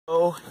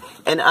Oh,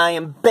 and I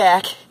am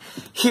back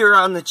here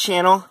on the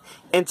channel,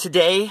 and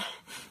today,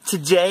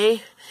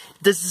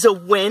 this is a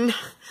win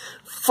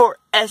for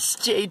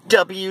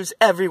SJWs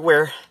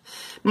everywhere.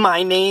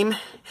 My name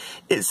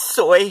is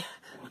Soy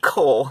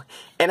Cole,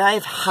 and I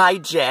have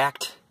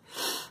hijacked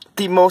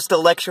the most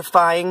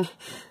electrifying,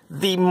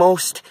 the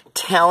most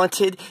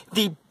talented,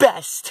 the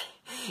best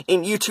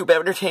in YouTube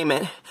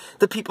entertainment,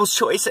 the People's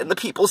Choice and the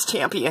People's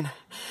Champion,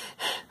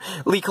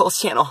 Lee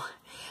Cole's channel.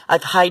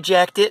 I've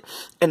hijacked it,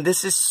 and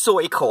this is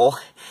Soy Cole,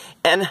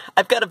 and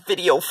I've got a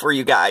video for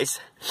you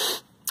guys.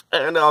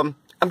 And I'm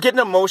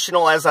getting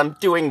emotional as I'm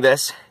doing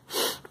this,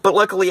 but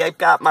luckily I've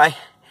got my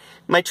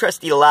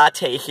trusty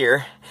latte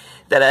here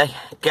that I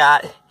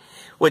got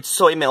with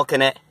soy milk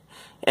in it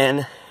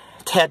and a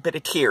tad bit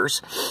of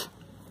tears.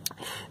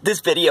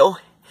 This video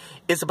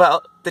is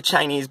about the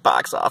Chinese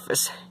box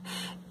office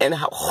and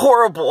how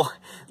horrible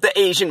the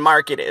Asian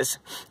market is.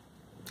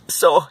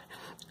 So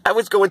I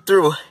was going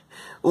through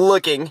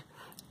looking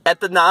at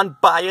the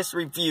non-biased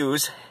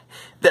reviews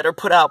that are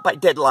put out by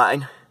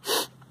Deadline,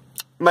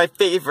 my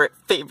favorite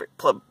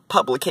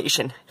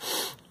publication.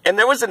 And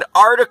there was an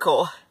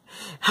article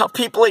how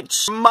people are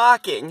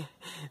mocking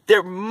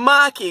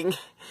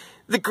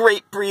the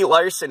great Brie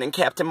Larson and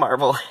Captain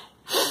Marvel.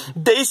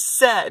 They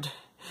said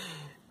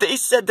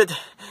that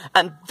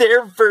on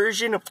their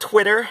version of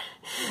Twitter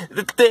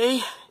that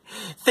they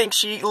think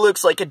she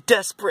looks like a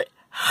desperate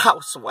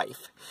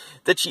housewife,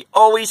 that she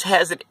always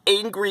has an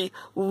angry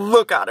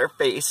look on her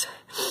face.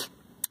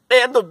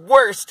 And the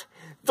worst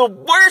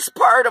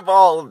part of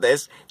all of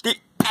this, the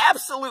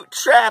absolute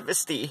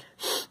travesty,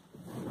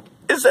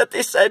 is that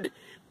they said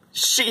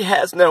she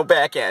has no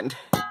back end.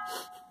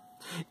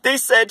 They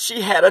said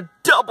she had a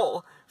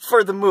double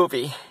for the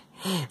movie,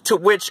 to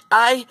which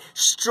I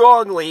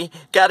strongly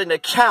got an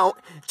account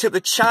to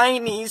the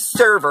Chinese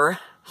server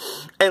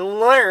and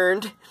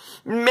learned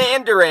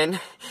Mandarin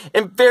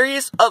and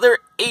various other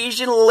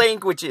Asian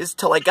languages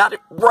till I got it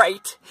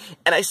right,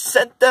 and I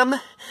sent them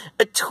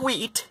a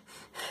tweet.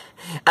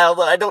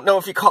 I don't know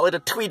if you call it a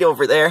tweet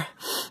over there,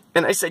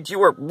 and I said,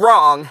 "You are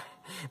wrong.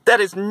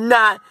 That is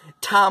not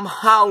Tom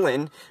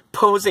Holland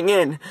posing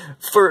in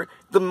for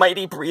the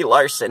mighty Brie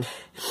Larson.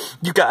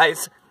 You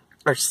guys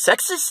are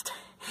sexist,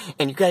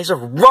 and you guys are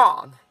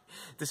wrong.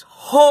 This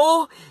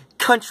whole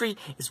country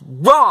is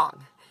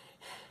wrong."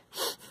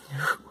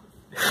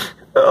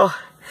 Oh,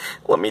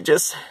 let me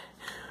just...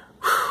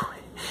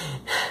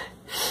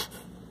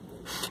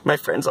 My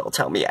friends all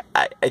tell me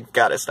I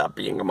gotta stop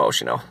being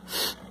emotional.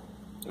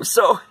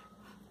 So,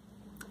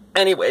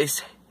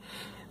 anyways,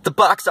 the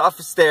box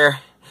office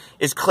there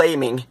is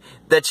claiming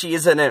that she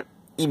is an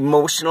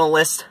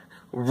emotionalist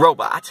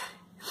robot.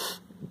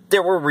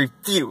 There were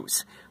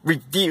reviews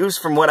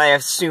from what I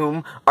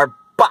assume are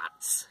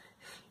bots.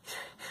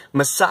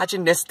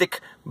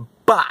 Misogynistic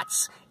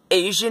bots.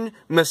 Asian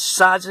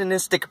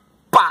misogynistic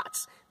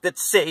bots that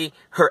say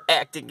her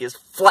acting is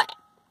flat.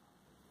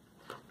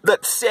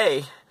 That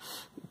say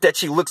that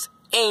she looks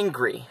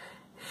angry.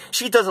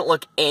 She doesn't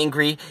look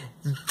angry.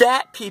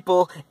 That,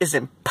 people, is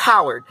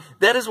empowered.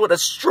 That is what a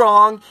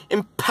strong,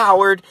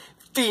 empowered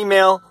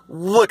female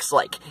looks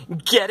like.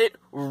 Get it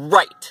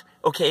right,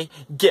 okay?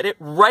 Get it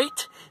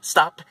right.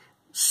 Stop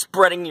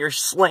spreading your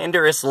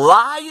slanderous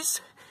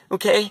lies,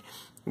 okay?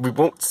 We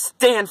won't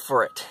stand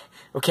for it,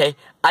 okay?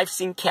 I've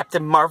seen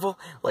Captain Marvel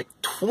like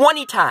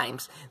 20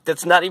 times.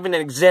 That's not even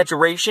an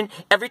exaggeration.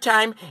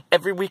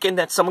 Every weekend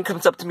that someone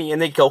comes up to me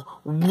and they go,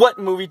 "What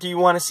movie do you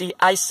want to see?"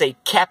 I say,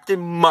 "Captain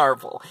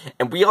Marvel."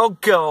 And we all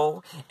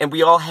go, and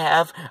we all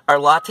have our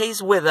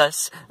lattes with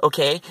us,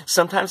 okay?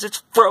 Sometimes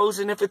it's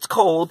frozen if it's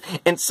cold,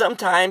 and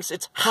sometimes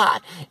it's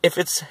hot if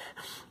it's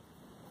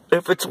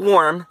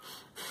warm.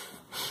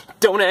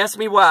 Don't ask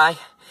me why.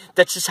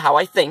 That's just how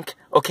I think,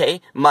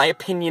 okay? My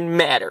opinion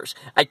matters.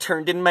 I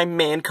turned in my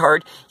man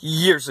card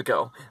years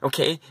ago,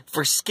 okay?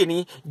 For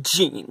skinny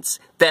jeans.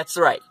 That's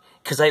right,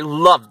 because I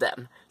love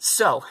them.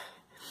 So,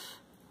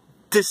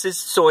 this is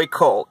Soy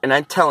Cole, and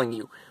I'm telling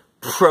you,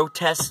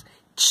 protest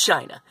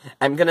China.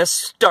 I'm going to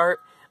start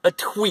a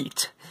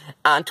tweet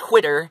on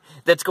Twitter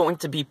that's going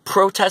to be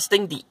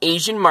protesting the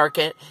Asian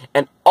market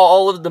and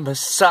all of the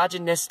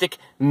misogynistic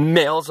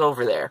males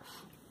over there.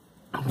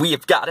 We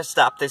have got to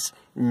stop this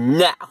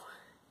now.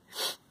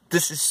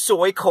 This is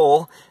Soy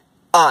Cole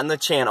on the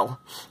channel.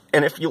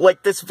 And if you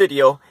like this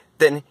video,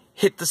 then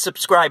hit the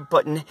subscribe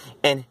button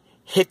and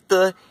hit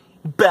the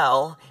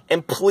bell.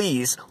 And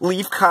please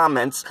leave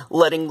comments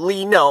letting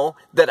Lee know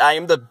that I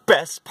am the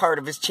best part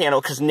of his channel,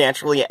 because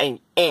naturally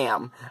I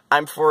am.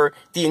 I'm for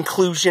the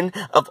inclusion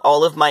of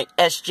all of my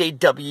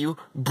SJW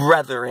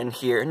brethren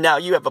here. Now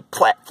you have a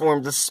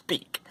platform to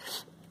speak.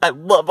 I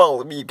love all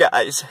of you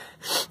guys.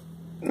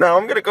 Now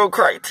I'm gonna go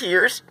cry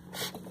tears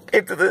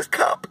into this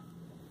cup.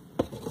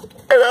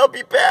 And I'll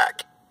be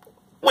back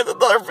with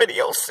another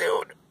video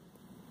soon.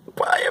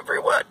 Bye,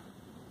 everyone.